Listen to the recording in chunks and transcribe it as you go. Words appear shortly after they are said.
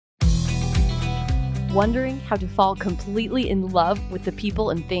Wondering how to fall completely in love with the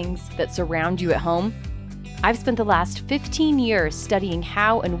people and things that surround you at home? I've spent the last 15 years studying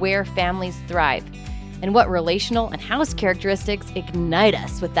how and where families thrive and what relational and house characteristics ignite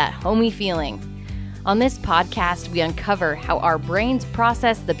us with that homey feeling. On this podcast, we uncover how our brains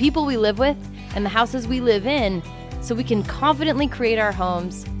process the people we live with and the houses we live in so we can confidently create our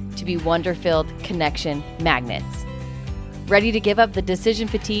homes to be wonder-filled connection magnets. Ready to give up the decision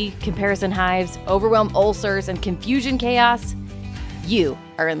fatigue, comparison hives, overwhelm ulcers, and confusion chaos? You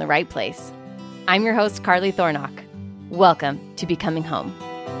are in the right place. I'm your host, Carly Thornock. Welcome to Becoming Home.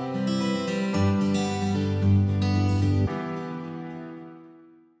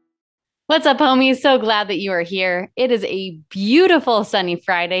 What's up, homies? So glad that you are here. It is a beautiful sunny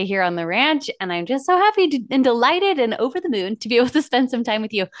Friday here on the ranch, and I'm just so happy and delighted and over the moon to be able to spend some time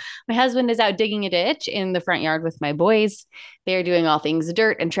with you. My husband is out digging a ditch in the front yard with my boys. They are doing all things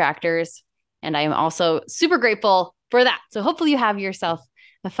dirt and tractors, and I am also super grateful for that. So hopefully you have yourself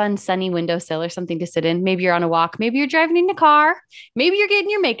a fun sunny windowsill or something to sit in. Maybe you're on a walk. Maybe you're driving in a car. Maybe you're getting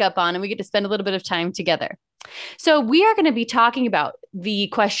your makeup on, and we get to spend a little bit of time together. So we are going to be talking about the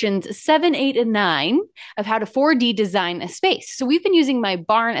questions 7, 8, and 9 of how to 4D design a space. So we've been using my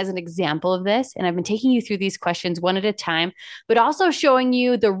barn as an example of this, and I've been taking you through these questions one at a time, but also showing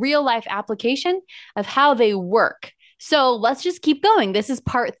you the real life application of how they work. So let's just keep going. This is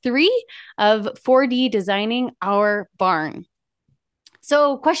part 3 of 4D designing our barn.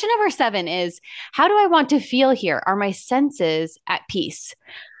 So question number 7 is, how do I want to feel here? Are my senses at peace?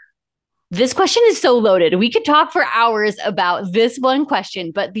 This question is so loaded. We could talk for hours about this one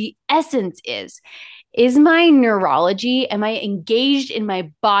question, but the essence is my neurology, am I engaged in my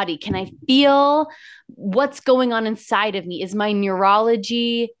body? Can I feel what's going on inside of me? Is my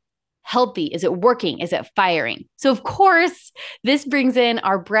neurology healthy? Is it working? Is it firing? So of course, this brings in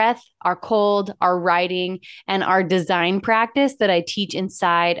our breath, our cold, our writing, and our design practice that I teach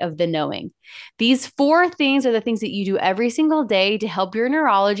inside of the knowing. These 4 things are the things that you do every single day to help your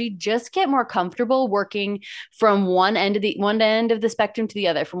neurology just get more comfortable working from one end of the spectrum to the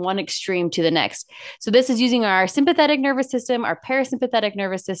other, from one extreme to the next. So this is using our sympathetic nervous system, our parasympathetic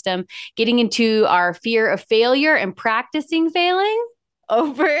nervous system, getting into our fear of failure and practicing failing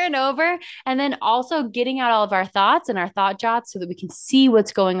over and over, and then also getting out all of our thoughts and our thought jots so that we can see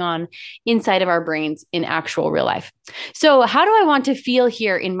what's going on inside of our brains in actual real life. So how do I want to feel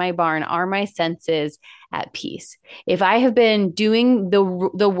here in my barn? Are my senses at peace? If I have been doing the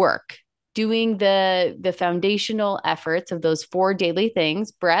work, doing the foundational efforts of those 4 daily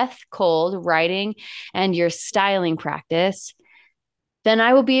things, breath, cold, writing, and your styling practice, then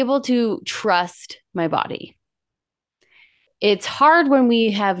I will be able to trust my body. It's hard when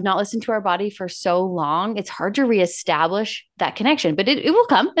we have not listened to our body for so long. It's hard to reestablish that connection, but it will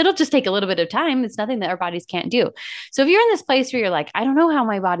come. It'll just take a little bit of time. It's nothing that our bodies can't do. So if you're in this place where you're like, I don't know how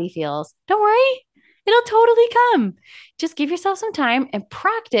my body feels, don't worry. It'll totally come. Just give yourself some time and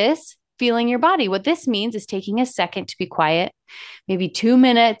practice feeling your body. What this means is taking a second to be quiet, maybe 2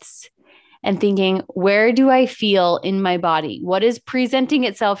 minutes, and thinking, where do I feel in my body? What is presenting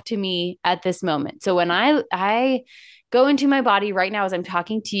itself to me at this moment? So when I go into my body right now as I'm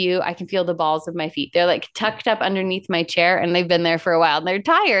talking to you, I can feel the balls of my feet. They're like tucked up underneath my chair, and they've been there for a while. And they're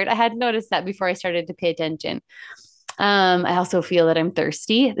tired. I hadn't noticed that before I started to pay attention. I also feel that I'm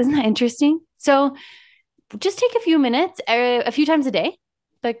thirsty. Isn't that interesting? So just take a few minutes, a few times a day,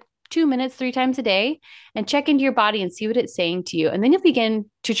 like 2 minutes, 3 times a day, and check into your body and see what it's saying to you. And then you'll begin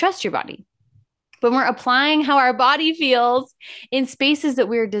to trust your body. When we're applying how our body feels in spaces that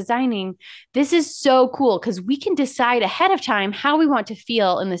we're designing, this is so cool because we can decide ahead of time how we want to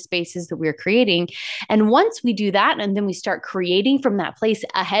feel in the spaces that we're creating. And once we do that, and then we start creating from that place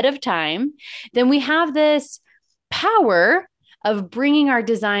ahead of time, then we have this power of bringing our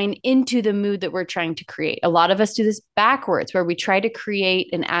design into the mood that we're trying to create. A lot of us do this backwards, where we try to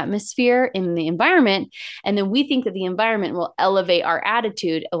create an atmosphere in the environment, and then we think that the environment will elevate our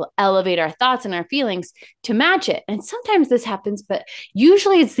attitude, it will elevate our thoughts and our feelings to match it. And sometimes this happens, but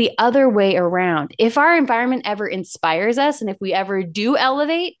usually it's the other way around. If our environment ever inspires us, and if we ever do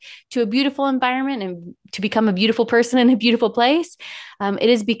elevate to a beautiful environment and to become a beautiful person in a beautiful place,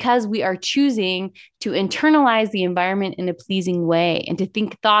 it is because we are choosing to internalize the environment in a pleasing way and to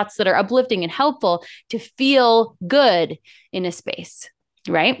think thoughts that are uplifting and helpful to feel good in a space,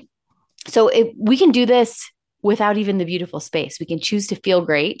 right? So if we can do this without even the beautiful space, we can choose to feel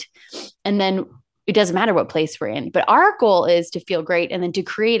great. And then it doesn't matter what place we're in. But our goal is to feel great and then to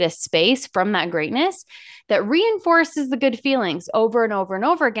create a space from that greatness that reinforces the good feelings over and over and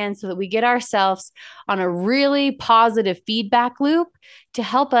over again so that we get ourselves on a really positive feedback loop to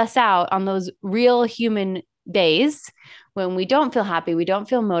help us out on those real human days when we don't feel happy, we don't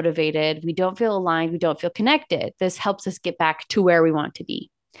feel motivated, we don't feel aligned, we don't feel connected. This helps us get back to where we want to be.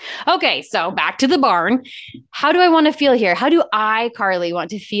 Okay, so back to the barn. How do I want to feel here? How do I, Carly,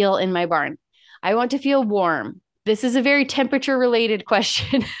 want to feel in my barn? I want to feel warm. This is a very temperature related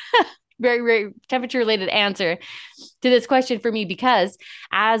question, very, very temperature related answer to this question for me, because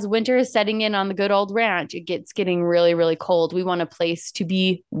as winter is setting in on the good old ranch, it gets getting really, really cold. We want a place to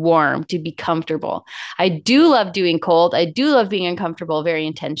be warm, to be comfortable. I do love doing cold. I do love being uncomfortable very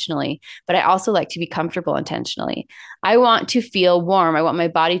intentionally, but I also like to be comfortable intentionally. I want to feel warm. I want my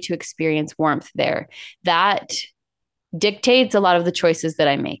body to experience warmth there. That dictates a lot of the choices that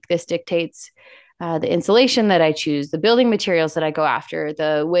I make. This dictates the insulation that I choose, the building materials that I go after,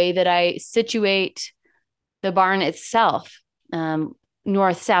 the way that I situate the barn itself,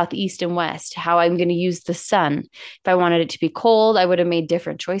 north, south, east, and west, how I'm going to use the sun. If I wanted it to be cold, I would have made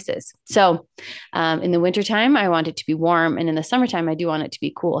different choices. So in the wintertime, I want it to be warm. And in the summertime, I do want it to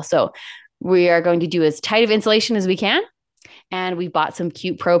be cool. So we are going to do as tight of insulation as we can. And we bought some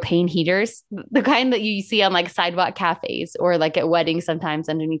cute propane heaters, the kind that you see on like sidewalk cafes or like at weddings sometimes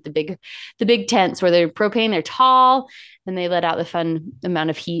underneath the big tents where they're propane, they're tall and they let out the fun amount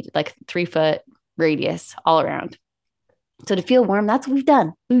of heat, like 3 foot radius all around. So to feel warm, that's what we've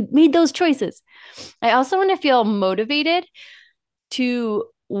done. We made those choices. I also want to feel motivated to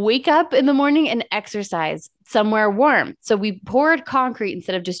wake up in the morning and exercise somewhere warm. So we poured concrete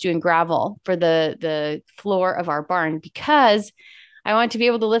instead of just doing gravel for the floor of our barn because I want to be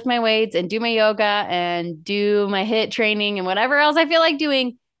able to lift my weights and do my yoga and do my HIIT training and whatever else I feel like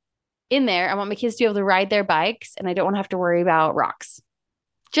doing in there. I want my kids to be able to ride their bikes and I don't want to have to worry about rocks.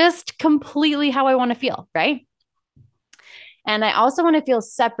 Just completely how I want to feel, right? And I also want to feel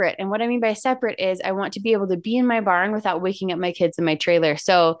separate. And what I mean by separate is I want to be able to be in my barn without waking up my kids in my trailer.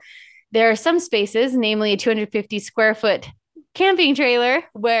 So there are some spaces, namely a 250 square foot camping trailer,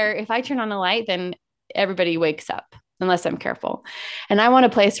 where if I turn on a light, then everybody wakes up unless I'm careful. And I want a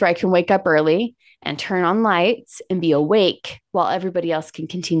place where I can wake up early and turn on lights and be awake while everybody else can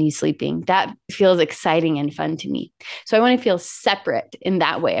continue sleeping. That feels exciting and fun to me. So I want to feel separate in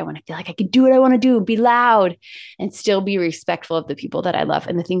that way. I want to feel like I can do what I want to do, be loud, and still be respectful of the people that I love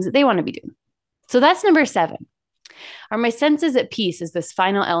and the things that they want to be doing. So that's number 7. Are my senses at peace is this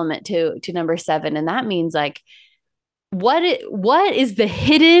final element to number 7. And that means like, what is the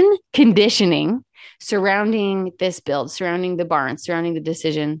hidden conditioning surrounding this build, surrounding the barn, surrounding the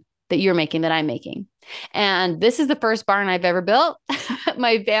decision that you're making, that I'm making? And this is the first barn I've ever built.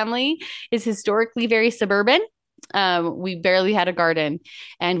 My family is historically very suburban. We barely had a garden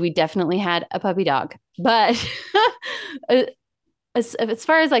and we definitely had a puppy dog. But as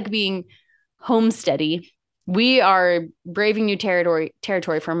far as like being homesteady, we are braving new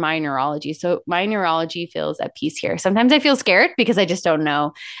territory for my neurology. So my neurology feels at peace here. Sometimes I feel scared because I just don't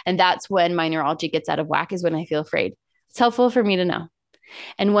know. And that's when my neurology gets out of whack, is when I feel afraid. It's helpful for me to know.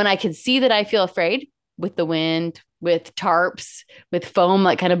 And when I can see that I feel afraid with the wind, with tarps, with foam,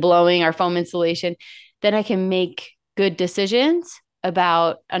 like kind of blowing our foam insulation, then I can make good decisions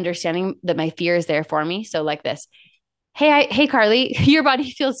about understanding that my fear is there for me. So like this. Hey, Carly, your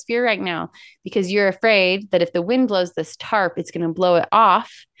body feels fear right now because you're afraid that if the wind blows this tarp, it's going to blow it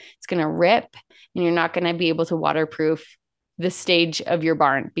off. It's going to rip and you're not going to be able to waterproof the stage of your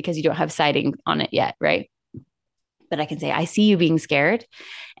barn because you don't have siding on it yet, right? But I can say, I see you being scared.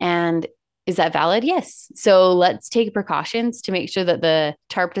 And is that valid? Yes. So let's take precautions to make sure that the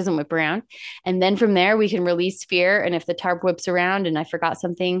tarp doesn't whip around. And then from there, we can release fear. And if the tarp whips around and I forgot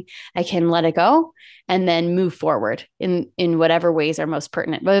something, I can let it go and then move forward in whatever ways are most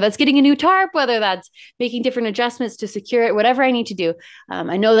pertinent, whether that's getting a new tarp, whether that's making different adjustments to secure it, whatever I need to do.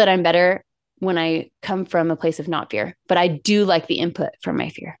 I know that I'm better when I come from a place of not fear, but I do like the input from my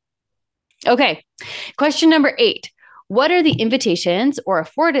fear. Okay. Question number 8. What are the invitations or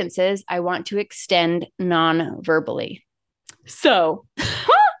affordances I want to extend non-verbally? So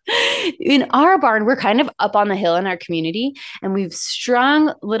in our barn, we're kind of up on the hill in our community, and we've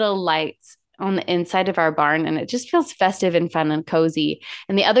strung little lights on the inside of our barn, and it just feels festive and fun and cozy.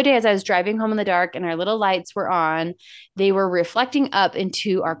 And the other day, as I was driving home in the dark and our little lights were on, they were reflecting up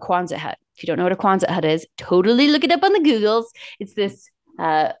into our Quonset hut. If you don't know what a Quonset hut is, totally look it up on the Googles. It's this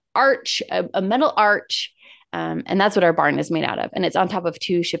arch, a metal arch And that's what our barn is made out of. And it's on top of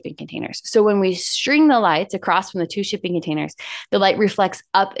two shipping containers. So when we string the lights across from the two shipping containers, the light reflects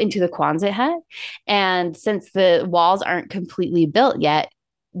up into the Quonset hut. And since the walls aren't completely built yet,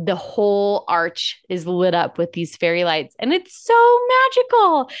 the whole arch is lit up with these fairy lights, and it's so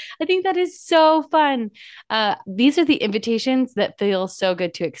magical. I think that is so fun. These are the invitations that feel so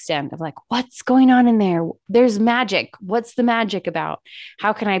good to extend, of like, what's going on in there? There's magic. What's the magic about?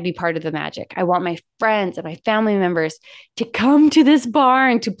 How can I be part of the magic? I want my friends and my family members to come to this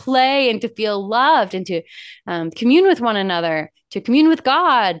barn to play and to feel loved and to commune with one another, to commune with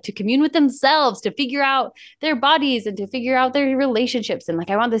God, to commune with themselves, to figure out their bodies and to figure out their relationships. And like,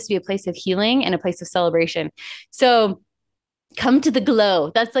 I want this to be a place of healing and a place of celebration. So come to the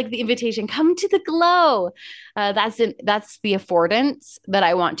glow. That's like the invitation. Come to the glow. That's the affordance that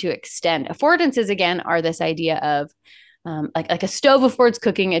I want to extend. Affordances, again, are this idea of like a stove affords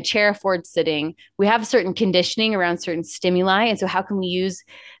cooking, a chair affords sitting. We have certain conditioning around certain stimuli. And so how can we use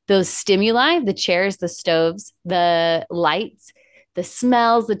those stimuli, the chairs, the stoves, the lights, the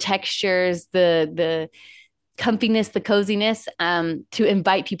smells, the textures, the comfiness, the coziness, to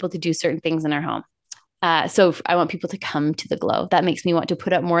invite people to do certain things in our home. So I want people to come to the glow. That makes me want to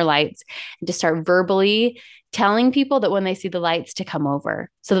put up more lights and to start verbally telling people that when they see the lights to come over,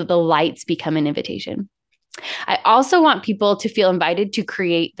 so that the lights become an invitation. I also want people to feel invited to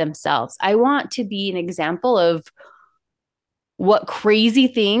create themselves. I want to be an example of what crazy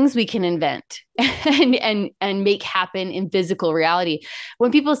things we can invent and make happen in physical reality.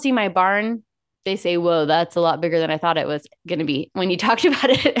 When people see my barn, they say, whoa, that's a lot bigger than I thought it was going to be when you talked about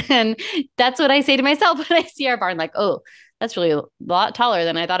it. And that's what I say to myself when I see our barn, like, oh, that's really a lot taller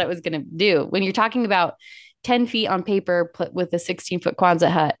than I thought it was going to do. When you're talking about 10 feet on paper put with a 16-foot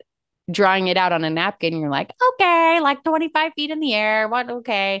Quonset hut, drawing it out on a napkin, you're like, okay, like 25 feet in the air. What?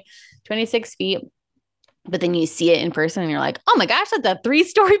 Okay. 26 feet. But then you see it in person and you're like, oh my gosh, that's a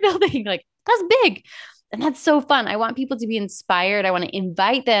 3-story building. Like, that's big. And that's so fun. I want people to be inspired. I want to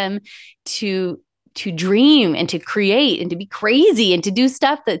invite them to dream and to create and to be crazy and to do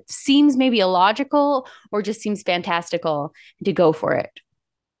stuff that seems maybe illogical or just seems fantastical, and to go for it.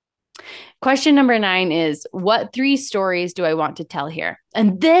 Question number 9 is, what 3 stories do I want to tell here?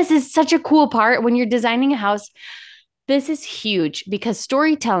 And this is such a cool part when you're designing a house. This is huge because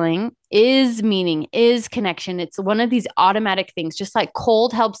storytelling is meaning, is connection. It's one of these automatic things. Just like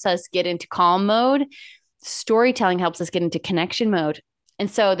cold helps us get into calm mode, storytelling helps us get into connection mode. And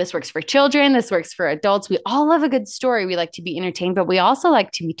so this works for children. This works for adults. We all love a good story. We like to be entertained, but we also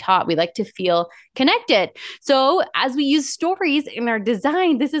like to be taught. We like to feel connected. So as we use stories in our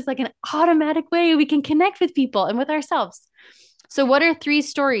design, this is like an automatic way we can connect with people and with ourselves. So what are 3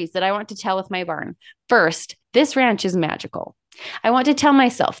 stories that I want to tell with my barn? First, this ranch is magical. I want to tell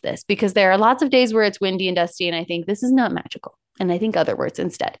myself this because there are lots of days where it's windy and dusty and I think this is not magical. And I think other words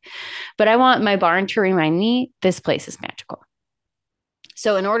instead. But I want my barn to remind me this place is magical.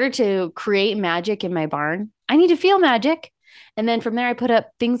 So in order to create magic in my barn, I need to feel magic. And then from there, I put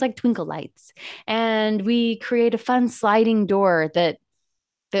up things like twinkle lights, and we create a fun sliding door that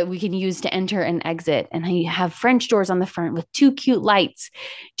we can use to enter and exit. And I have French doors on the front with 2 cute lights,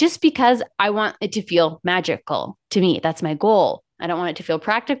 just because I want it to feel magical to me. That's my goal. I don't want it to feel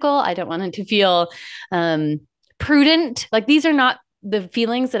practical. I don't want it to feel prudent. Like, these are not the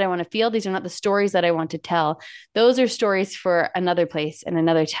feelings that I want to feel. These are not the stories that I want to tell. Those are stories for another place and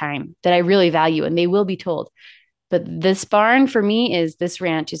another time that I really value, and they will be told. But this barn for me is, this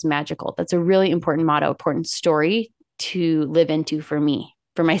ranch is magical. That's a really important motto, important story to live into for me,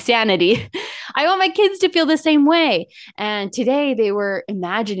 for my sanity. I want my kids to feel the same way. And today they were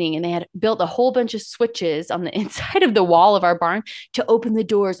imagining, and they had built a whole bunch of switches on the inside of the wall of our barn to open the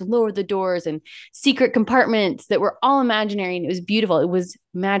doors and lower the doors, and secret compartments that were all imaginary. And it was beautiful. It was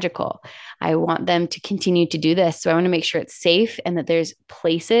magical. I want them to continue to do this. So I want to make sure it's safe and that there's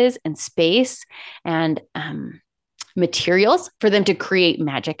places and space and materials for them to create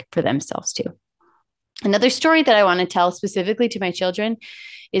magic for themselves too. Another story that I want to tell specifically to my children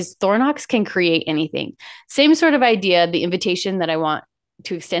is Thornox can create anything. Same sort of idea, the invitation that I want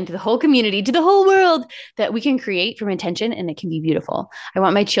to extend to the whole community, to the whole world, that we can create from intention and it can be beautiful. I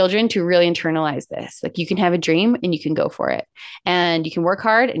want my children to really internalize this. Like, you can have a dream and you can go for it. And you can work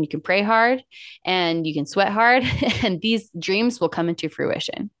hard and you can pray hard and you can sweat hard and these dreams will come into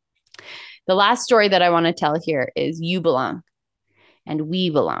fruition. The last story that I want to tell here is, you belong and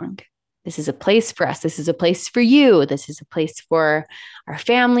we belong. This is a place for us. This is a place for you. This is a place for our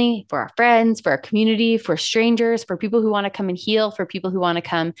family, for our friends, for our community, for strangers, for people who want to come and heal, for people who want to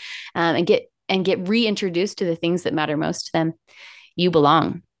come and get reintroduced to the things that matter most to them. You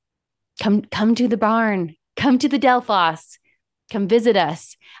belong. Come to the barn. come to the Delphos, come visit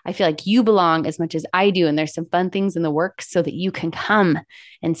us. I feel like you belong as much as I do. And there's some fun things in the works so that you can come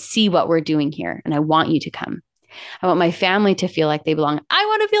and see what we're doing here. And I want you to come. I want my family to feel like they belong. I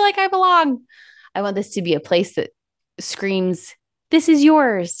want to feel like I belong. I want this to be a place that screams, this is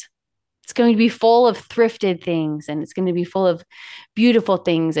yours. It's going to be full of thrifted things, and it's going to be full of beautiful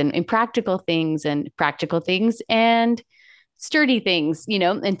things and practical things and sturdy things,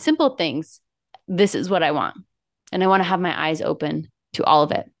 and simple things. This is what I want. And I want to have my eyes open to all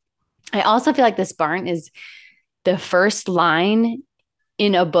of it. I also feel like this barn is the first line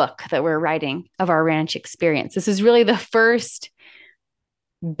in a book that we're writing of our ranch experience. This is really the first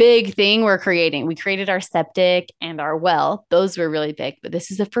big thing we're creating. We created our septic and our well. Those were really big, but this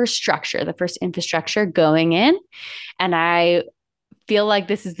is the first structure, the first infrastructure going in. And I feel like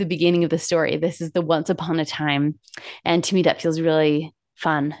this is the beginning of the story. This is the once upon a time. And to me, that feels really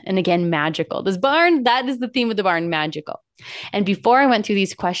fun. And again, magical. This barn, that is the theme of the barn, magical. And before I went through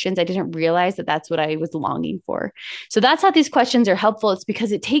these questions, I didn't realize that that's what I was longing for. So that's how these questions are helpful. It's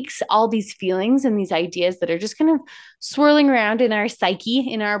because it takes all these feelings and these ideas that are just kind of swirling around in our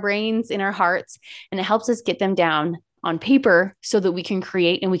psyche, in our brains, in our hearts, and it helps us get them down on paper so that we can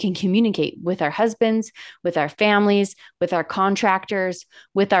create and we can communicate with our husbands, with our families, with our contractors,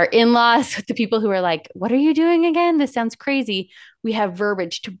 with our in-laws, with the people who are like, what are you doing again? This sounds crazy. We have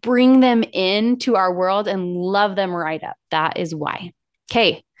verbiage to bring them into our world and love them right up. That is why.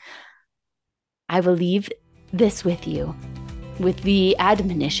 Okay. I will leave this with you with the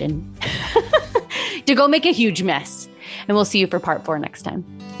admonition to go make a huge mess. And we'll see you for part 4 next time.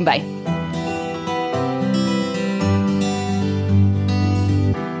 Bye.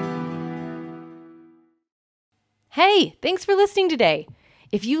 Hey, thanks for listening today.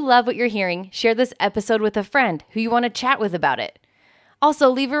 If you love what you're hearing, share this episode with a friend who you want to chat with about it. Also,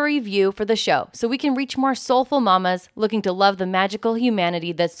 leave a review for the show so we can reach more soulful mamas looking to love the magical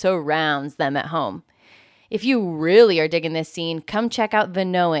humanity that surrounds them at home. If you really are digging this scene, come check out The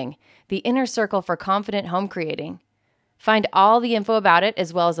Knowing, the inner circle for confident home creating. Find all the info about it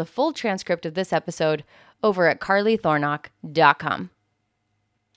as well as a full transcript of this episode over at carlythornock.com.